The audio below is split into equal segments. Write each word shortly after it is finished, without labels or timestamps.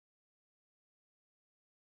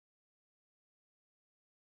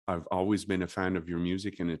I've always been a fan of your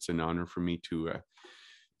music, and it's an honor for me to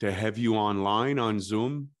have you online on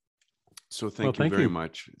Zoom. So Well, thank you thank very you.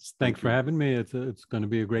 much. Thanks Thank for you having me. It's going to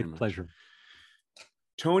be a very great much. pleasure.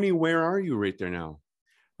 Tony, where are you right there now?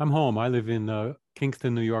 I'm home. I live in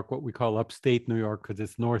Kingston, New York, what we call upstate New York, because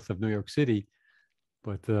it's north of New York City,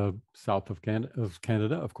 but south of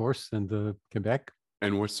Canada, of course, and Quebec.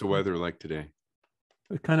 And what's the weather like today?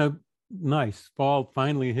 It's kind of nice. Fall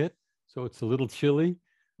finally hit, so it's a little chilly,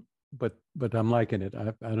 but I'm liking it.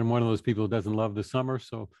 I'm one of those people who doesn't love the summer,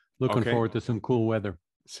 so looking Okay. forward to some cool weather.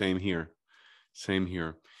 Same here. Same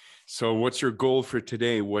here. So what's your goal for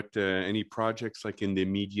today? What any projects like in the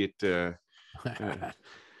immediate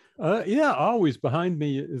Yeah, always behind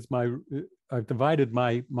me is I've divided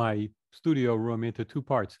my studio room into two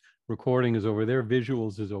parts. Recording is over there,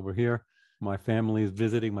 visuals is over here. My family is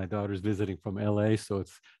visiting, my daughter's visiting from LA, so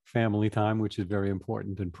it's family time, which is very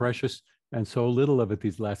important and precious. And so little of it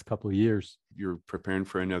these last couple of years. you're preparing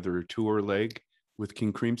for another tour leg with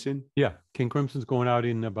King Crimson? Yeah, King Crimson's going out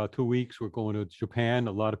in about 2 weeks. We're going to Japan.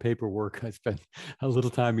 A lot of paperwork. I spent a little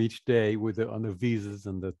time each day on the visas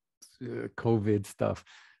and the COVID stuff.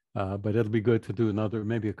 But it'll be good to do another,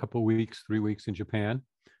 maybe a couple of weeks, 3 weeks in Japan.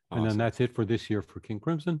 And then Awesome. that's it for this year for King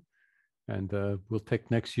Crimson. And we'll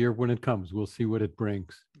take next year when it comes. We'll see what it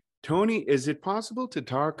brings. Tony, is it possible to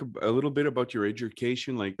talk a little bit about your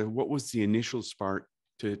education? Like, what was the initial spark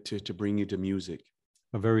to bring you to music?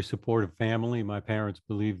 A very supportive family. My parents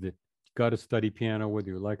believed that you got to study piano whether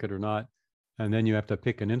you like it or not. And then you have to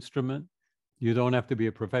pick an instrument. You don't have to be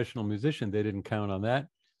a professional musician. They didn't count on that.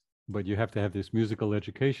 But you have to have this musical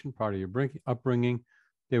education, part of your upbringing.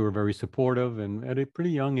 They were very supportive. And at a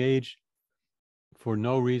pretty young age, for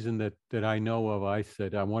no reason that I know of, I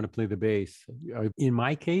said, I want to play the bass. In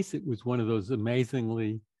my case, it was one of those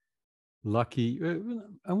amazingly lucky,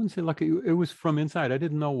 I wouldn't say lucky, it was from inside. I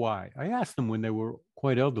didn't know why. I asked them when they were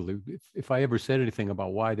quite elderly if I ever said anything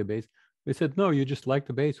about why the bass. They said, no, you just like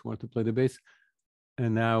the bass, wanted to play the bass.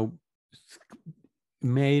 And now,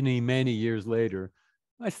 many years later,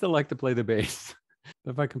 I still like to play the bass.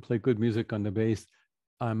 If I can play good music on the bass,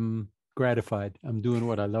 I'm gratified. I'm doing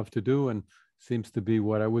what I love to do, and seems to be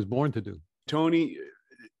what I was born to do. Tony,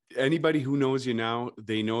 anybody who knows you now,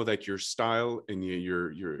 they know that your style and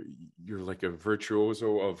you're like a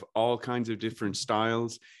virtuoso of all kinds of different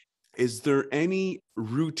styles. Is there any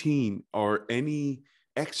routine or any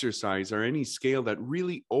exercise or any scale that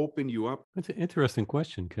really opened you up? That's an interesting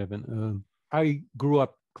question, Kevin. I grew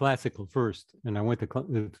up classical first, and I went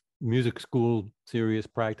to music school, serious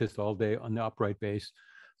practice all day on the upright bass.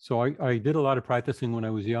 So I did a lot of practicing when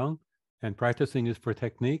I was young, and practicing is for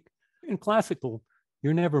technique. In classical,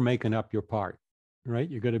 you're never making up your part, right?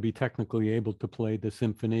 You're going to be technically able to play the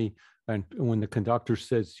symphony. And when the conductor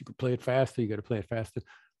says you can play it faster, you got to play it faster.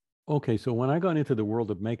 Okay, so when I got into the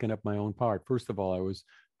world of making up my own part, first of all, I was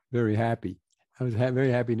very happy. I was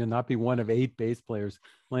very happy to not be one of 8 bass players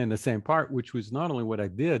playing the same part, which was not only what I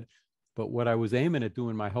did, but what I was aiming at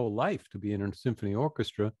doing my whole life, to be in a symphony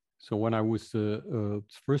orchestra. So when I was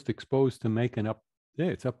first exposed to making up, yeah,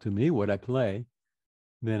 it's up to me what I play,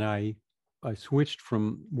 then I switched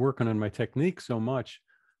from working on my technique so much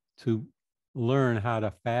to learn how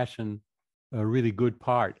to fashion a really good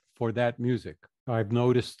part for that music. I've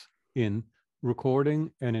noticed in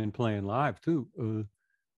recording and in playing live too,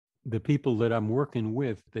 the people that I'm working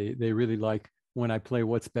with, they really like when I play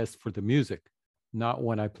what's best for the music, not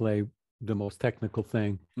when I play the most technical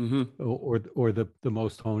thing, or the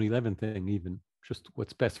most Tony Levin thing, even just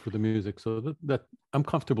what's best for the music. So that I'm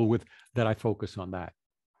comfortable with that. I focus on that.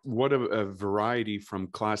 What a variety from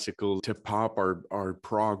classical to pop or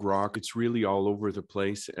prog rock. It's really all over the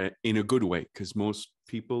place in a good way, because most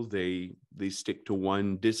people, they stick to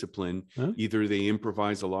one discipline. Huh? Either they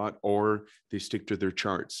improvise a lot or they stick to their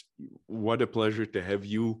charts. What a pleasure to have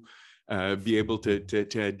you be able to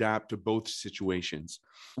adapt to both situations.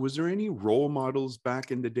 Was there any role models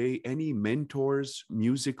back in the day, any mentors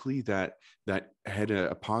musically that had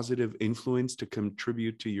a positive influence to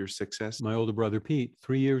contribute to your success? My older brother, Pete,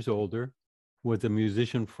 3 years older, was a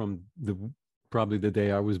musician from probably the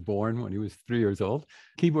day I was born, when he was 3 years old.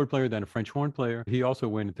 Keyboard player, then a French horn player. He also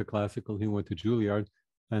went into classical. He went to Juilliard,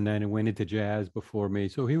 and then he went into jazz before me.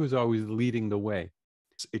 So he was always leading the way.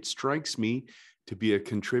 It strikes me to be a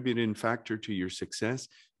contributing factor to your success,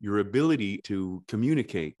 your ability to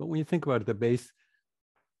communicate. But when you think about it, the bass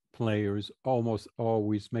players almost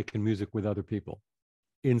always making music with other people.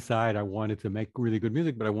 Inside, I wanted to make really good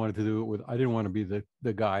music, but I wanted to do it with, I didn't want to be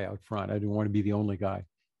the guy out front. I didn't want to be the only guy.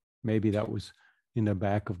 Maybe that was in the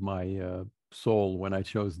back of my soul when I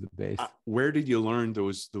chose the bass. Where did you learn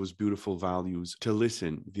those beautiful values to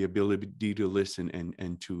listen, the ability to listen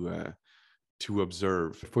and to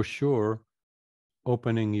observe? For sure,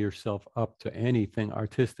 opening yourself up to anything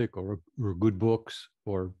artistic or good books,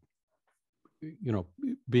 or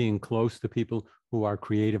being close to people who are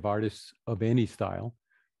creative artists of any style,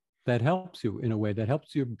 that helps you in a way, that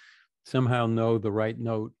helps you somehow know the right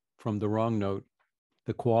note from the wrong note,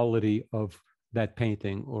 the quality of that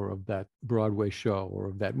painting or of that Broadway show or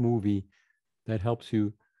of that movie, that helps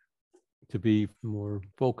you to be more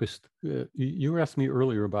focused. You asked me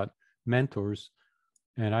earlier about mentors,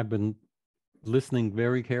 and I've been listening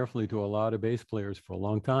very carefully to a lot of bass players for a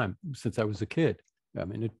long time, since I was a kid. I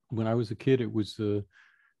mean, when I was a kid, it was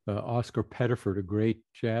Oscar Pettiford, a great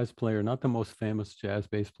jazz player, not the most famous jazz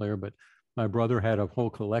bass player, but my brother had a whole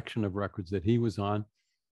collection of records that he was on.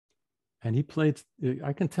 And he played,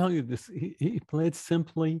 I can tell you this, he played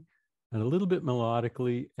simply and a little bit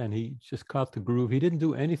melodically, and he just caught the groove. He didn't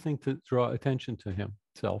do anything to draw attention to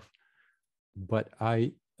himself. But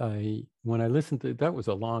when I listened to, that was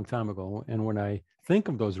a long time ago, and when I think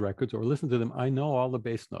of those records or listen to them, I know all the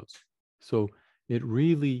bass notes. So it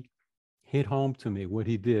really hit home to me what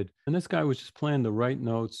he did. And this guy was just playing the right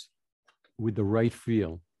notes with the right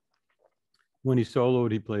feel. When he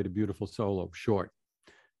soloed, he played a beautiful solo, short.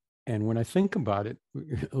 And when I think about it,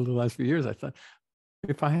 over the last few years, I thought,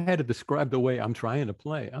 if I had to describe the way I'm trying to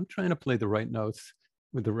play the right notes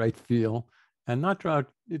with the right feel, and not draw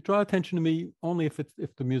attention to me only if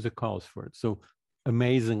the music calls for it. So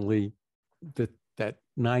amazingly, that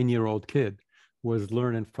 9-year-old kid was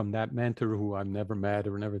learning from that mentor who I've never met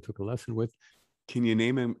or never took a lesson with. Can you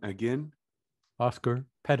name him again? Oscar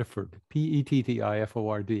Pettiford,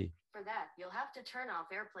 Pettiford. For that, you'll have to turn off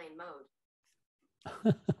airplane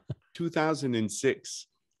mode. 2006,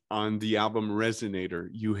 on the album Resonator,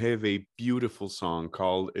 you have a beautiful song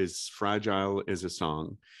called As Fragile as a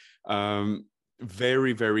Song.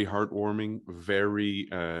 Very, very heartwarming, very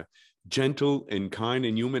gentle and kind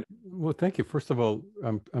and human. Well, thank you. First of all,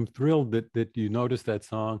 I'm thrilled that you noticed that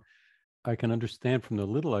song. I can understand from the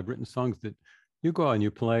little I've written songs that you go out and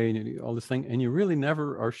you play and all this thing, and you really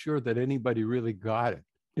never are sure that anybody really got it.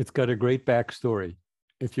 It's got a great backstory.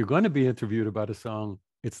 If you're going to be interviewed about a song,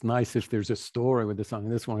 it's nice if there's a story with the song.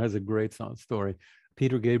 This one has a great song story.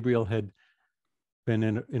 Peter Gabriel had been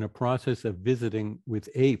in a process of visiting with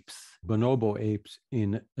apes, bonobo apes,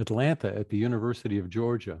 in Atlanta at the University of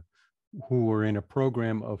Georgia, who were in a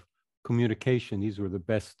program of communication. These were the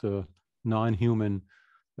best non-human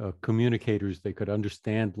communicators. They could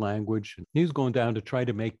understand language. He was going down to try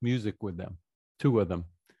to make music with them, two of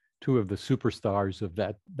the superstars of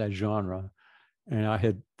that genre. And I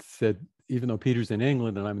had said, even though Peter's in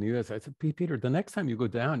England and I'm in the US, I said, Peter, the next time you go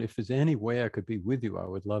down, if there's any way I could be with you, I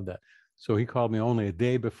would love that. So he called me only a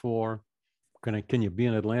day before. Can you be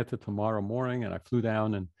in Atlanta tomorrow morning? And I flew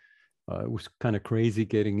down, and it was kind of crazy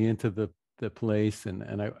getting into the place. And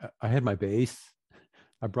I had my bass.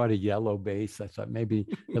 I brought a yellow bass. I thought maybe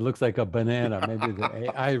it looks like a banana. Maybe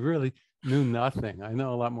I really knew nothing. I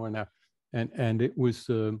know a lot more now. And it was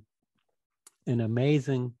an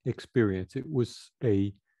amazing experience. It was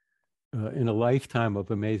in a lifetime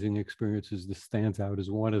of amazing experiences, this stands out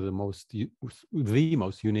as one of the most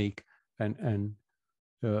unique and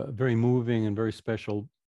very moving and very special.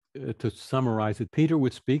 To summarize it, Peter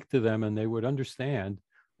would speak to them and they would understand.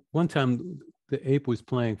 One time the ape was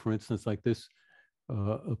playing, for instance, like this,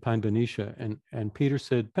 Pan Benicia, and Peter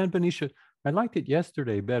said, Pan Benicia, I liked it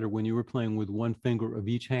yesterday better when you were playing with one finger of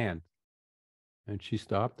each hand. And she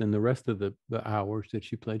stopped, and the rest of the hours that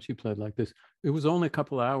she played like this. It was only a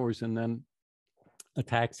couple of hours, and then a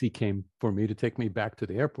taxi came for me to take me back to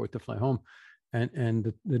the airport to fly home.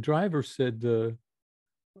 And the driver said,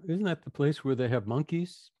 isn't that the place where they have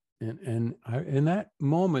monkeys? And in that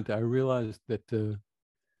moment, I realized that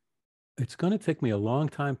it's going to take me a long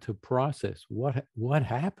time to process what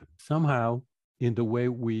happened. Somehow, in the way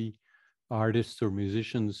we artists or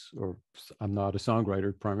musicians, or I'm not a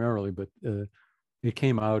songwriter primarily, but it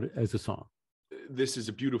came out as a song. This is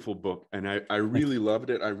a beautiful book, and I really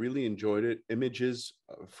loved it. I really enjoyed it. Images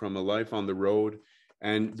from a life on the road,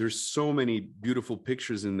 and there's so many beautiful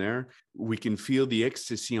pictures in there. We can feel the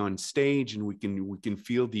ecstasy on stage, and we can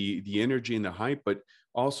feel the energy and the hype, but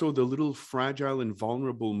also the little fragile and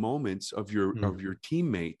vulnerable moments of your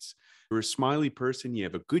teammates. You're a smiley person. You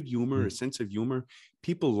have a good humor, a sense of humor.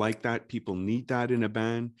 People like that. People need that in a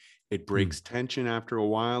band. It breaks tension after a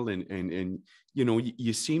while, and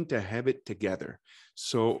you seem to have it together.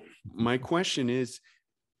 So my question is,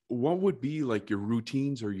 what would be like your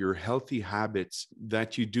routines or your healthy habits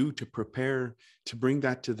that you do to prepare to bring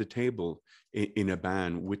that to the table in a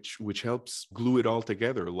band, which helps glue it all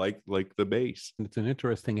together, like the bass? It's an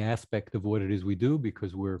interesting aspect of what it is we do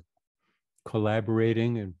because we're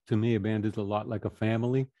collaborating. And to me, a band is a lot like a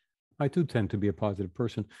family. I do tend to be a positive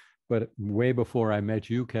person, but way before I met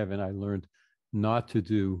you, Kevin, I learned not to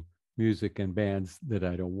do music and bands that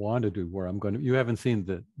I don't want to do, where I'm going to, you haven't seen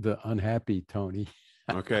the unhappy Tony.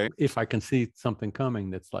 Okay. If I can see something coming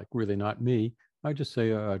that's like really not me, I just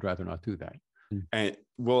say, I'd rather not do that. And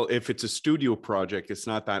well, if it's a studio project, it's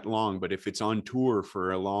not that long, but if it's on tour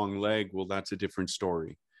for a long leg, well, that's a different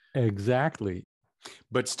story. Exactly.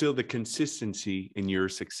 But still, the consistency in your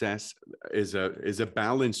success is a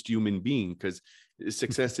balanced human being, because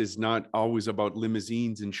success is not always about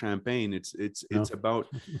limousines and champagne. It's No. about,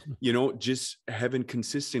 just having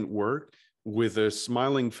consistent work with a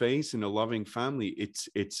smiling face and a loving family.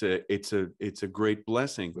 It's a great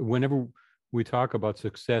blessing. Whenever we talk about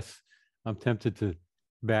success, I'm tempted to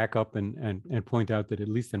back up and point out that, at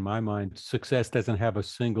least in my mind, success doesn't have a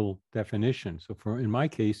single definition. So in my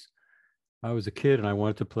case, I was a kid and I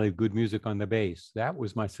wanted to play good music on the bass. That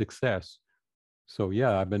was my success. So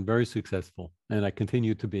yeah, I've been very successful, and I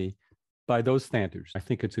continue to be by those standards. I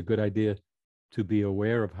think it's a good idea to be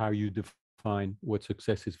aware of how you define what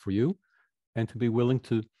success is for you, and to be willing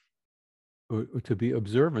to be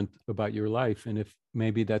observant about your life. And if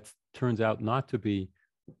maybe that turns out not to be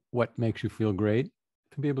what makes you feel great,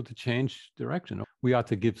 to be able to change direction. We ought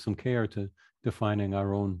to give some care to defining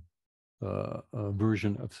our own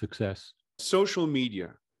version of success. Social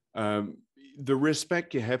media, the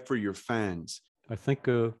respect you have for your fans. I think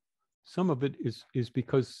some of it is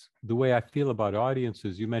because the way I feel about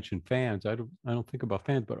audiences. You mentioned fans. I don't think about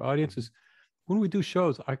fans, but audiences. When we do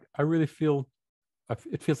shows, I really feel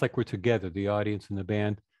it feels like we're together, the audience and the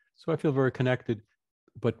band. So I feel very connected.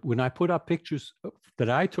 But when I put up pictures that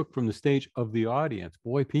I took from the stage of the audience,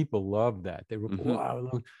 boy, people love that. They were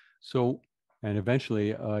wow. So, and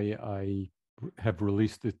eventually I have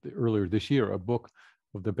released it earlier this year, a book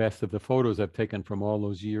of the best of the photos I've taken from all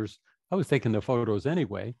those years. I was taking the photos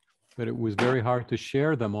anyway, but it was very hard to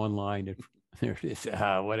share them online. There it is.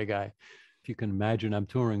 What a guy. If you can imagine, I'm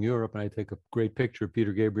touring Europe and I take a great picture of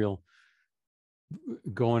Peter Gabriel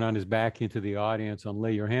going on his back into the audience on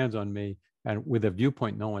Lay Your Hands on Me, and with a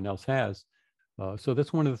viewpoint no one else has. So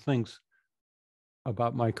that's one of the things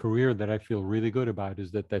about my career that I feel really good about,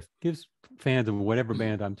 is that gives fans of whatever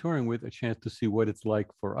band I'm touring with a chance to see what it's like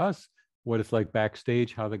for us, what it's like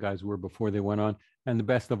backstage, how the guys were before they went on. And the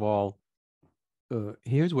best of all,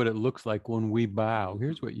 here's what it looks like when we bow.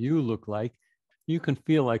 Here's what you look like. You can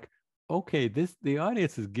feel like, okay, the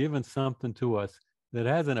audience is giving something to us that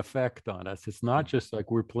has an effect on us. It's not just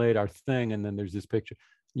like we're played our thing and then there's this picture.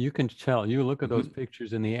 You can tell, you look at those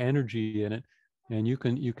pictures and the energy in it, and you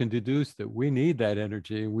can deduce that we need that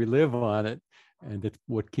energy. We live on it, and it's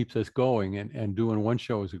what keeps us going. And doing one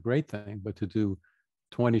show is a great thing, but to do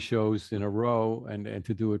 20 shows in a row and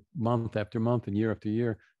to do it month after month and year after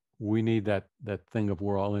year, we need that thing of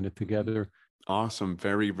we're all in it together. Awesome.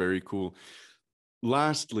 Very, very cool.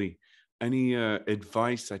 Lastly, any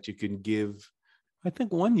advice that you can give? I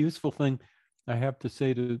think one useful thing I have to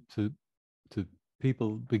say to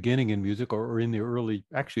people beginning in music or in the early,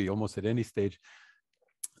 actually almost at any stage,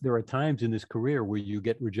 there are times in this career where you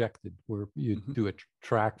get rejected, where you do a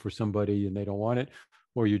track for somebody and they don't want it,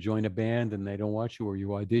 or you join a band and they don't want you, or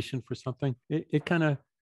you audition for something. It kind of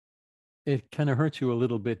hurts you a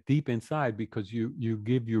little bit deep inside, because you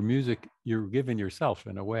give your music, you're giving yourself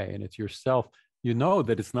in a way, and it's yourself. You know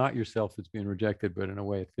that it's not yourself that's being rejected, but in a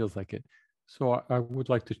way it feels like it. So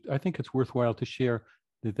I think it's worthwhile to share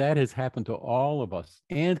that has happened to all of us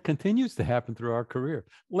and continues to happen through our career.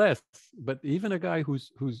 Less, but even a guy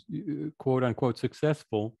who's quote unquote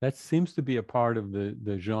successful, that seems to be a part of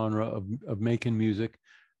the genre of making music,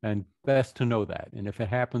 and best to know that. And if it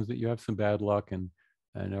happens that you have some bad luck and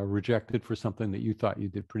are rejected for something that you thought you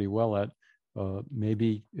did pretty well at,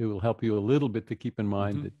 maybe it will help you a little bit to keep in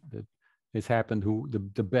mind that it's happened.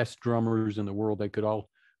 The best drummers in the world,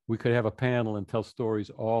 we could have a panel and tell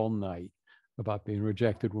stories all night about being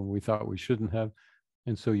rejected when we thought we shouldn't have.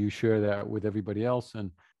 And so you share that with everybody else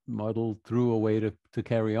and muddle through a way to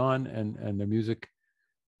carry on, and the music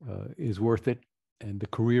is worth it, and the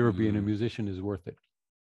career of being a musician is worth it.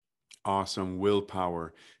 Awesome.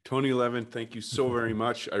 Willpower. Tony Levin, thank you so very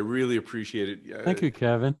much. I really appreciate it. Thank you,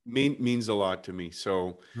 Kevin. Means a lot to me.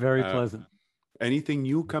 So very pleasant. Anything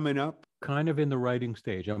new coming up? Kind of in the writing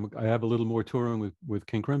stage. I have a little more touring with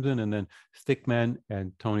King Crimson, and then Stickman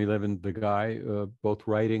and Tony Levin, the guy, both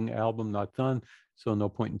writing album, not done. So no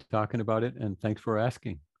point in talking about it. And thanks for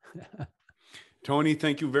asking. Tony,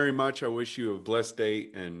 thank you very much. I wish you a blessed day,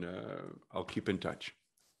 and I'll keep in touch.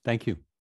 Thank you.